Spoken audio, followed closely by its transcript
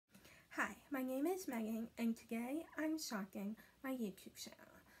My name is Megan, and today I'm starting my YouTube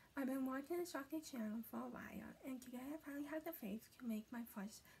channel. I've been watching the Shocking channel for a while, and today I finally had the faith to make my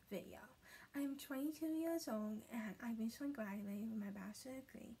first video. I am 22 years old, and I recently graduated with my bachelor's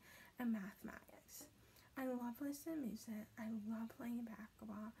degree in mathematics. I love listening to music, I love playing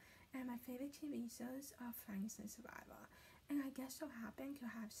basketball, and my favorite TV shows are Friends and Survivor, and I just so happen to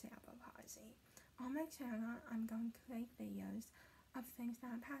have cerebral palsy. On my channel, I'm going to create videos of things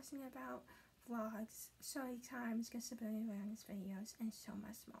that I'm passionate about, vlogs, story times, disability awareness videos, and so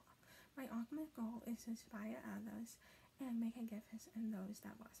much more. My ultimate goal is to inspire others and make a difference in those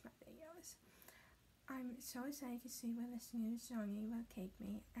that watch my videos. I'm so excited to see where this new journey will take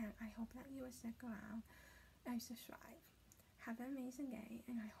me, and I hope that you will stick around and subscribe. Have an amazing day,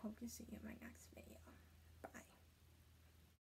 and I hope to see you in my next video.